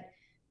sure. But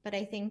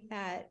I think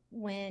that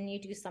when you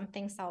do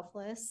something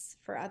selfless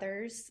for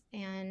others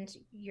and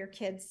your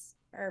kids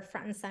are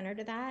front and center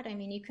to that, I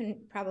mean, you can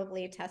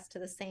probably attest to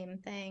the same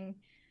thing.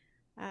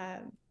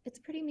 It's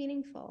pretty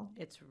meaningful.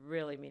 It's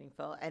really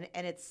meaningful. And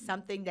it's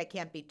something that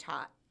can't be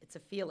taught. It's a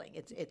feeling.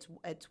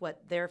 It's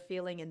what they're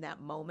feeling in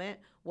that moment,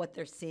 what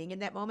they're seeing in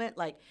that moment.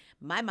 Like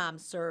my mom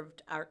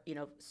served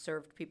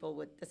people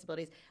with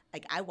disabilities.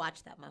 Like I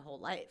watched that my whole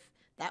life.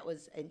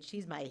 And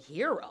she's my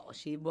hero.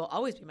 She will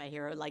always be my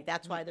hero. Like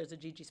that's why there's a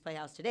Gigi's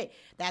Playhouse today.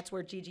 That's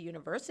where Gigi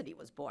University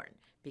was born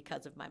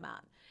because of my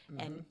mom.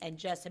 Mm-hmm. And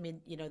just, I mean,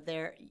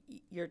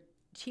 you're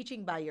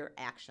teaching by your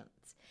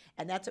actions.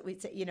 And that's what we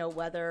say,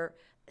 whether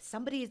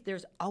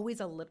there's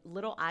always a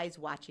little eyes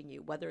watching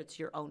you, whether it's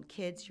your own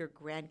kids, your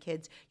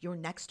grandkids, your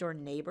next door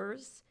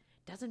neighbors,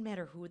 doesn't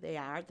matter who they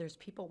are. There's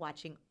people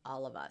watching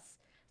all of us.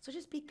 So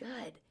just be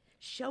good.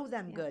 Show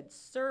them good.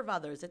 Serve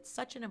others. It's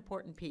such an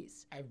important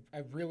piece. I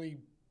really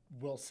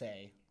will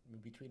say,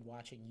 between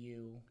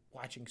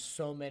watching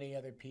so many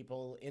other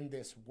people in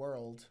this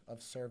world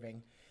of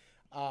serving,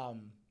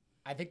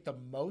 I think the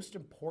most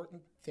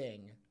important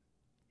thing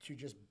to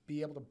just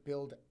be able to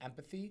build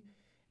empathy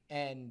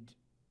and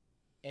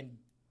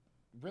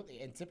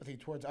really sympathy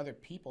towards other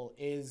people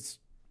is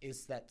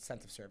that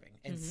sense of serving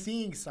and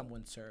seeing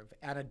someone serve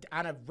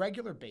on a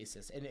regular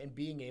basis and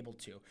being able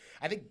to.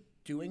 I think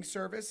doing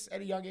service at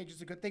a young age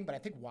is a good thing, but I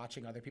think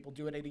watching other people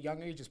do it at a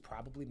young age is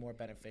probably more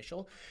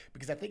beneficial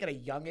because I think at a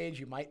young age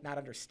you might not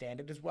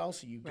understand it as well,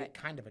 so you get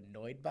kind of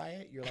annoyed by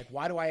it. You're like,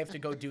 why do I have to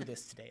go do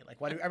this today?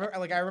 Like,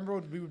 I remember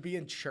when we would be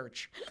in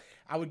church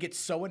I would get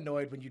so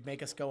annoyed when you'd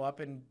make us go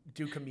up and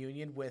do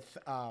communion with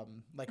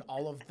like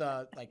all of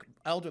the like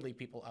elderly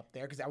people up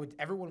there because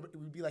everyone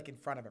would be like in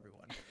front of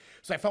everyone.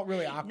 So I felt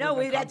really awkward. No, and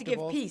we'd have to give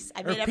uncomfortable. peace.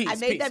 I Or made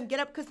peace. them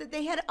get up because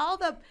they had all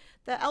the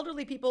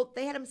elderly people.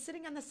 They had them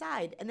sitting on the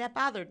side, and that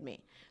bothered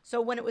me. So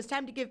when it was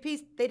time to give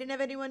peace, they didn't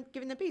have anyone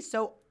giving them peace.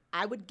 So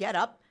I would get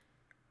up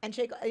and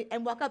shake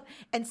and walk up,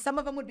 and some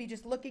of them would be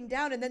just looking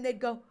down, and then they'd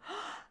go,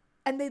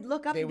 and they'd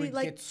look up They and be would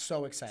like get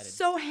so excited.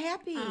 so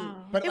happy.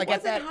 But It like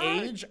at wasn't that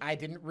hard. age, I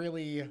didn't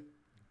really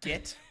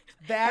get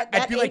that. At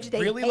that I'd be like, age, they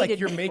really? Like hated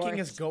you're me for making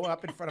it. us go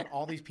up in front of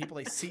all these people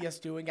they see us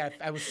doing.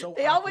 I was so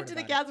They all awkward went to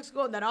the about it. Catholic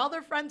school, and then all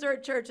their friends are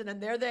at church, and then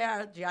there they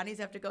are. Johnny's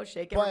have to go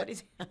shake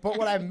everybody's hand. But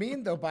what I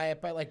mean though by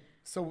it, like,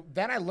 so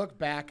then I look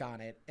back on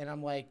it and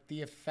I'm like,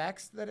 the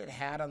effects that it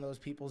had on those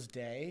people's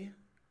day.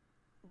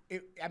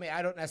 I mean,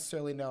 I don't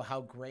necessarily know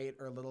how great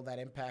or little that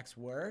impacts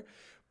were,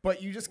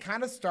 but you just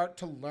kind of start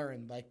to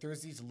learn, like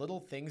there's these little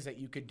things that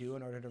you could do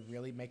in order to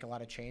really make a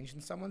lot of change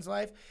in someone's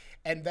life.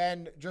 And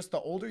then just the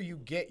older you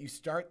get,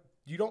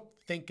 you don't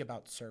think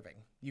about serving.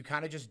 You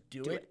kind of just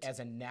do it as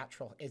a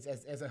natural,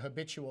 as a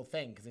habitual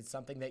thing because it's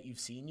something that you've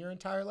seen your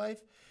entire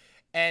life.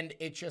 And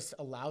it just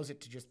allows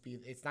it to just be,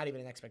 it's not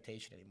even an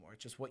expectation anymore.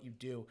 It's just what you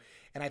do.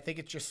 And I think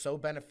it's just so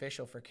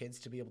beneficial for kids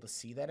to be able to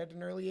see that at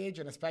an early age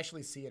and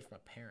especially see it from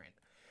a parent.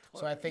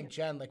 So I think,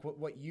 Jen, like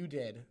what you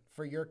did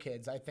for your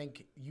kids, I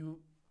think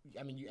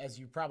as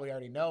you probably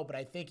already know, but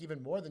I think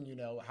even more than you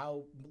know,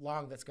 how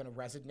long that's going to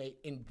resonate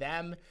in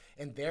them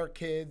and their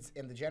kids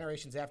and the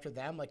generations after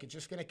them. Like it's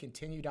just going to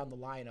continue down the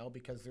line,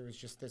 because there was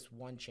just this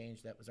one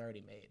change that was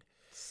already made.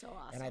 So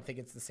awesome. And I think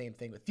it's the same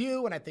thing with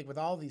you. And I think with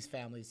all these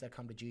families that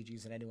come to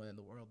Gigi's and anyone in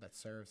the world that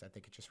serves, I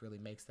think it just really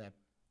makes that,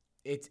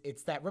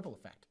 it's that ripple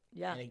effect.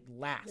 Yeah. And it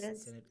lasts. It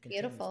is And it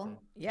continues beautiful.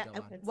 to Yeah.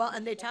 go on. Well,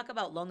 and they talk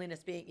about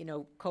loneliness being,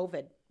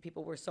 COVID,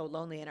 people were so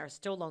lonely and are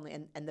still lonely.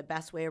 And the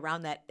best way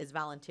around that is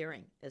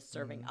volunteering, is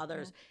serving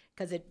others,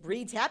 because it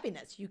breeds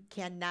happiness. You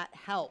cannot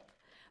help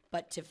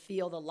but to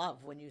feel the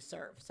love when you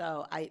serve.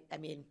 So I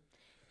mean,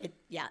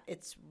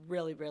 it's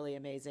really, really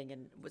amazing,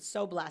 and was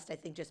so blessed. I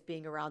think just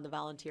being around the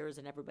volunteers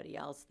and everybody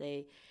else,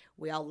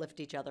 we all lift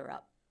each other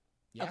up.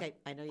 Yeah. Okay,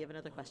 I know you have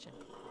another question,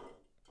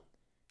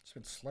 Just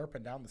been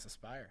slurping down this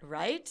Aspire.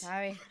 right?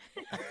 Sorry.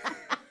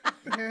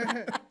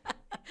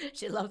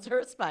 She loves her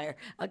Aspire.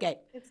 Okay,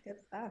 It's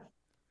good stuff.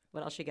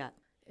 what else you got?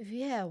 If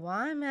you had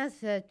one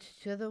message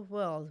to the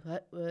world,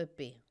 what would it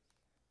be?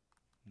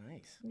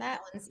 Nice.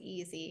 That one's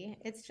easy.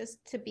 It's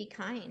just to be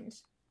kind,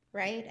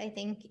 right? I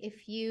think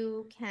if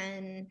you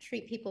can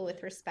treat people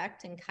with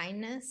respect and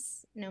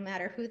kindness, no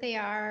matter who they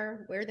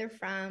are, where they're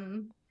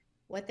from,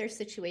 what their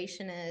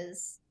situation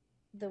is,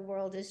 the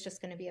world is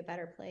just going to be a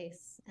better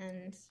place.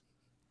 And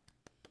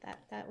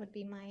that would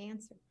be my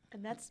answer.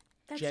 And that's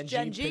Gen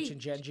Gen G, G. pitching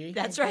Gen G.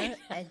 That's right.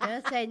 And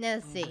don't say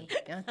Nancy.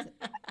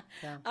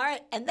 So. All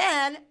right, and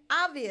then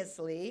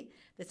obviously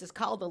this is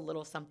called a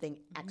little something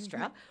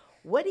extra.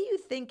 What do you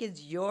think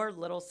is your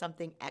little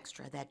something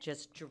extra that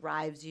just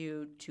drives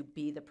you to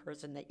be the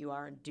person that you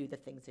are and do the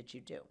things that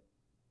you do?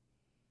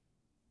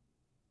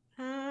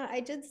 I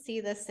did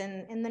see this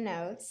in the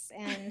notes,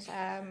 and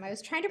I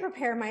was trying to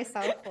prepare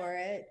myself for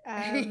it.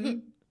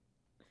 I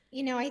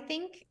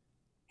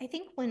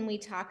think when we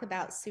talk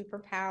about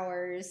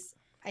superpowers,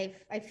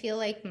 I feel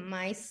like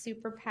my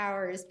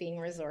superpower is being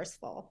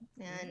resourceful,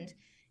 and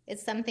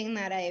it's something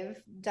that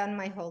I've done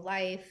my whole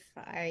life.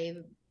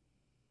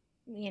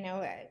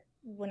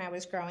 When I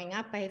was growing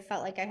up, I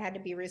felt like I had to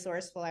be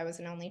resourceful. I was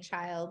an only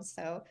child,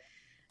 so I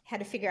had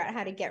to figure out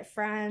how to get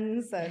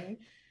friends, and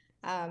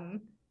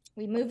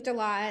we moved a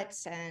lot.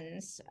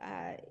 And,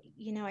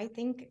 I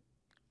think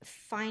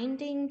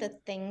finding the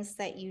things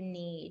that you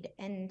need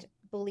and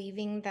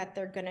believing that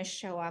they're going to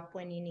show up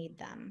when you need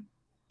them.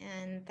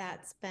 And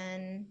that's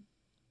been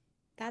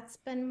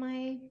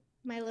my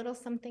little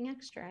something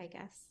extra, I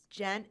guess.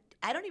 Jen,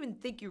 I don't even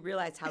think you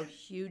realize how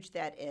huge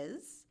that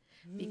is,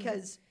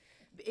 because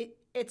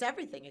it's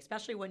everything,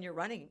 especially when you're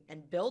running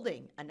and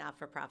building a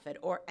not-for-profit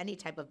or any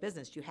type of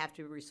business. You have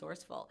to be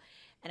resourceful.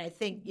 And I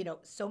think,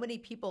 so many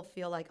people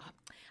feel like, oh,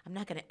 I'm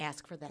not going to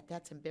ask for that.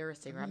 That's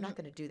embarrassing. Or I'm not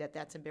going to do that.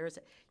 That's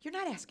embarrassing. You're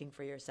not asking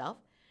for yourself.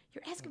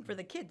 You're asking for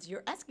the kids.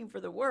 You're asking for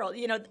the world.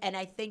 And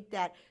I think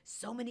that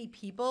so many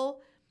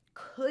people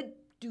could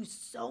do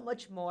so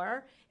much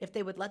more if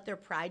they would let their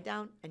pride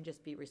down and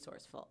just be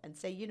resourceful and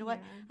say, you know what,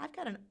 I've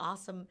got an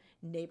awesome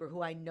neighbor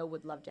who I know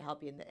would love to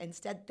help you. And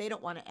instead, they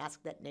don't want to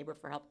ask that neighbor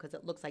for help because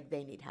it looks like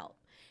they need help.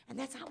 And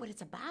that's not what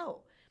it's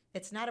about.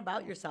 It's not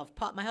about yourself.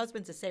 My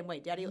husband's the same way.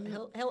 Daddy,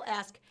 he'll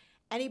ask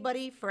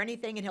anybody for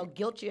anything, and he'll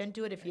guilt you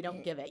into it if you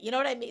don't give it. You know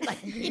what I mean? Like,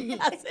 he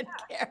doesn't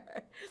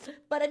care.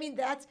 But I mean,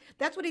 that's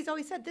what he's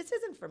always said. This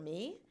isn't for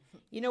me.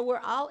 We're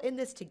all in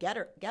this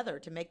together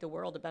to make the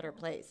world a better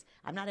place.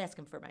 I'm not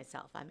asking for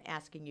myself. I'm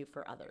asking you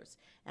for others.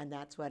 And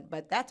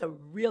but that's a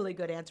really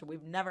good answer.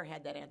 We've never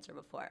had that answer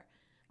before.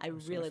 I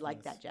really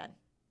like that, Jen.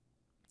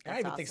 And I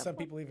even think some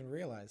people even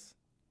realize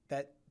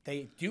that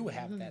they do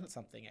have that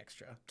something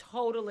extra.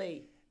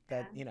 Totally.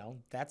 That,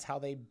 that's how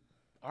they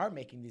are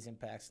making these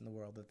impacts in the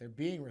world, that they're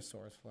being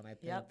resourceful. And I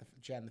think, Yep.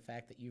 Jen, the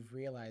fact that you've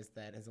realized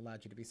that has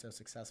allowed you to be so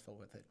successful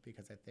with it,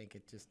 because I think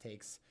it just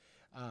takes,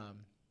 a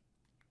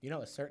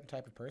certain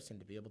type of person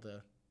to be able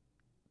to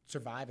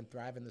survive and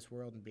thrive in this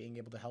world and being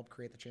able to help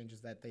create the changes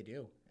that they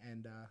do.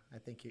 And I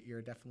think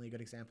you're definitely a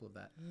good example of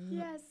that.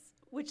 Yes.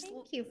 Which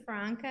Thank you,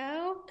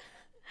 Franco.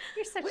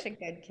 You're such a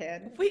good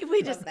kid. we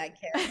Love just that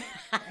kid.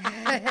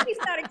 He's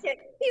not a kid.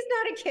 He's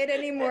not a kid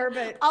anymore,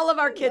 but all of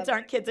our I kids love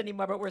aren't kids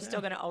anymore, but we're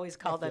still going to always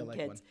call feel them like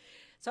kids. one.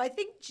 So I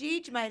think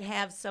Gage might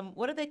have some.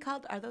 What are they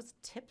called? Are those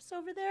tips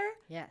over there?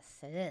 Yes,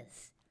 it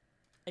is.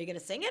 Are you going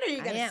to sing it or are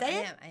you going to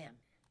say it? I am.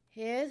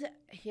 Here's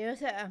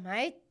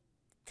my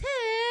tips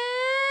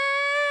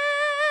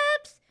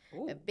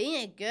Ooh. for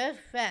being a good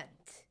friend.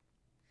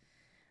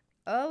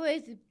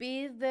 Always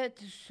be there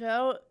to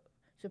show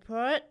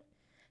support.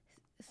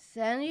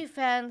 Send your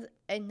friends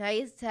a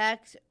nice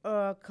text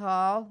or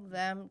call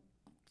them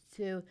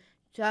to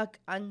check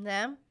on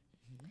them.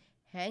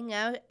 Hang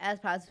out as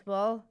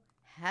possible.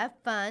 Have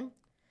fun.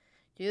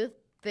 Do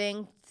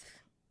things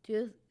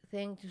to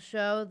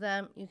show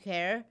them you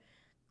care.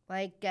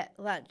 Like get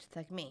lunch,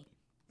 like me.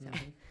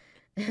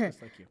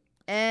 Just like you.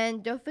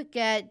 And don't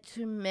forget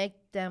to make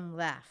them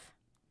laugh.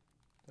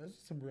 Those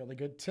are some really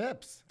good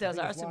tips. Those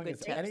I think are as some long good as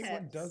tips.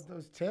 anyone Tips. does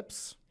those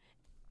tips,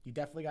 you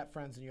definitely got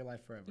friends in your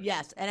life forever.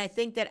 Yes, and I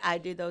think that I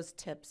do those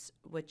tips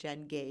with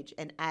Jen Gage,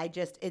 and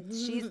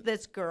she's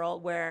this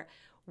girl where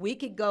we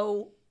could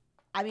go,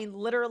 I mean,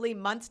 literally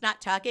months not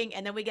talking,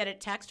 and then we get a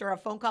text or a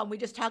phone call, and we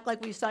just talk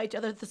like we saw each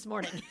other this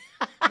morning.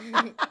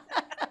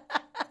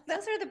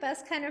 Those are the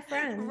best kind of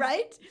friends.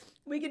 Right?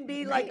 We can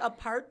be like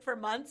apart for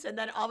months, and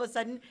then all of a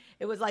sudden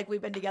it was like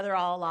we've been together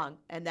all along.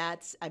 And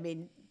that's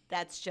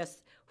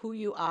just who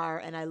you are,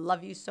 and I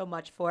love you so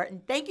much for it.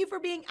 And thank you for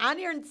being on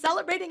here and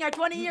celebrating our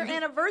 20-year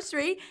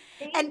anniversary.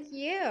 Thank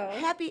you.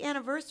 Happy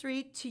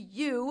anniversary to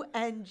you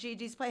and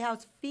Gigi's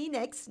Playhouse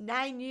Phoenix.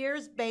 9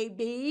 years,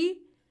 baby.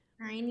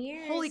 9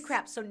 years. Holy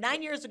crap. So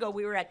 9 years ago,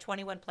 we were at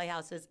 21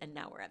 Playhouses, and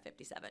now we're at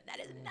 57. That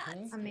is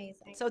nuts.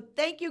 Amazing. So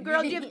thank you,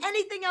 girl. Do you have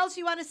anything else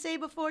you want to say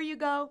before you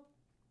go?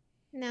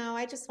 No,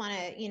 I just want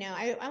to,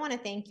 I want to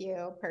thank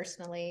you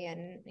personally,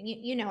 and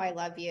I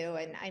love you,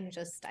 and I'm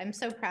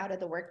so proud of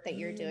the work that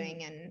you're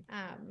doing,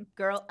 and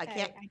Girl, I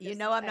can't, I'm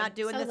not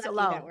doing so this lucky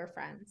alone. That we're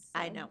friends.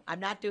 I so. know.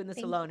 I'm not doing this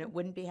Thank alone. you. It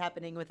wouldn't be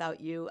happening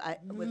without you.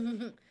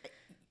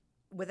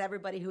 With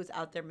everybody who's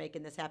out there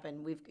making this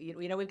happen.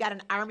 We've got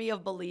an army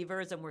of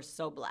believers, and we're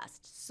so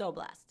blessed. So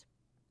blessed.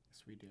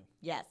 Yes, we do.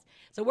 Yes.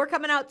 So we're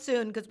coming out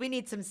soon because we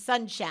need some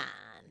sunshine.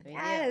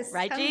 Yes,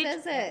 Right, come Gage?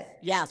 visit.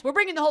 Yes, we're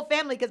bringing the whole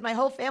family because my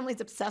whole family's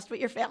obsessed with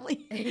your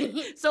family.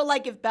 So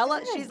like if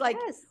Bella, Good, she's like,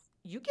 yes.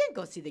 you can't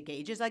go see the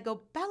Gages. I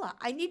go, Bella,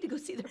 I need to go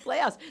see their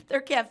Playhouse.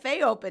 Their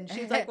cafe open.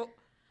 She's like, well,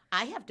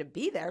 I have to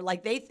be there.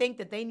 Like they think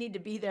that they need to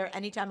be there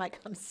anytime I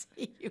come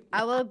see you.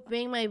 I will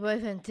bring my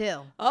boyfriend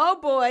too.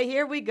 Oh boy,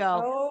 here we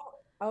go.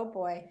 Oh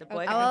boy. The Okay.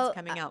 boyfriend's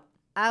coming out.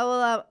 I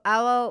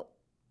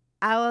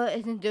will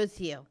introduce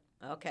you.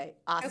 Okay,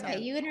 awesome.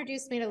 Okay, you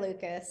introduced me to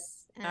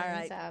Lucas. And, All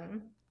right.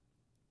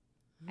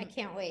 I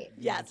can't wait.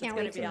 Yes, I it's can't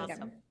going wait to be to meet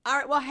awesome. him. All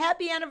right, well,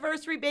 happy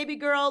anniversary, baby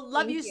girl.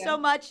 Love Thank you you. so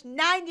much.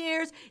 9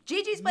 years.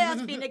 Gigi's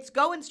Playhouse Phoenix,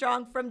 going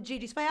strong from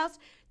Gigi's Playhouse,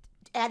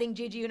 adding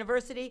Gigi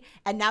University,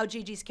 and now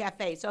Gigi's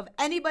Cafe. So if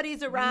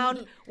anybody's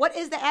around, what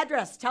is the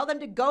address? Tell them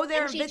to go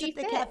there and Gigi visit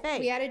the Fit. cafe.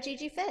 We added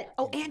Gigi Fit.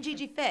 Oh, and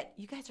Gigi Fit.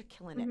 You guys are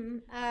killing it.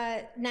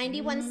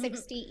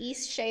 9160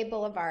 East Shea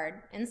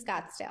Boulevard in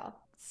Scottsdale.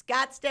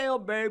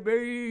 Scottsdale,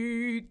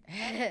 baby.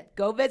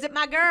 Go visit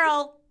my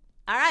girl.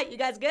 All right, you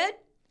guys good?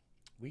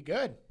 We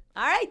good.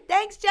 All right,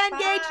 thanks, Jen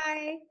Gage.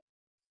 Bye.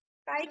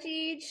 Bye,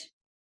 Gage.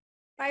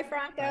 Bye,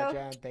 Franco. Bye,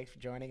 Jen. Thanks for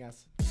joining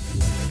us.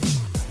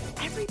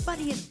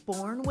 Everybody is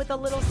born with a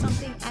little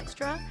something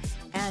extra,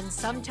 and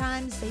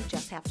sometimes they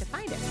just have to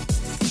find it.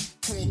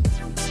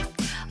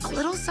 A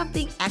little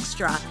something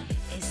extra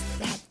is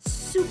that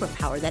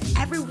superpower that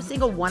every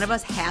single one of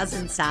us has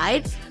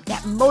inside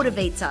that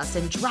motivates us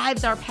and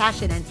drives our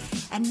passion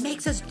and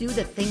makes us do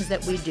the things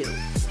that we do.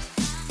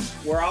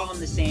 We're all on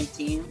the same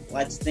team.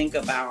 Let's think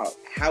about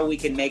how we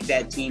can make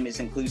that team as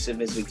inclusive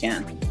as we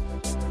can.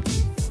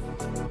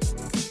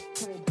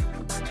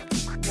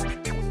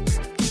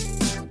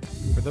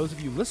 For those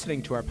of you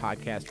listening to our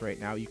podcast right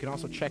now, you can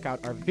also check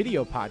out our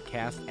video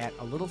podcast at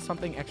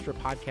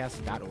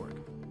alittlesomethingextrapodcast.org.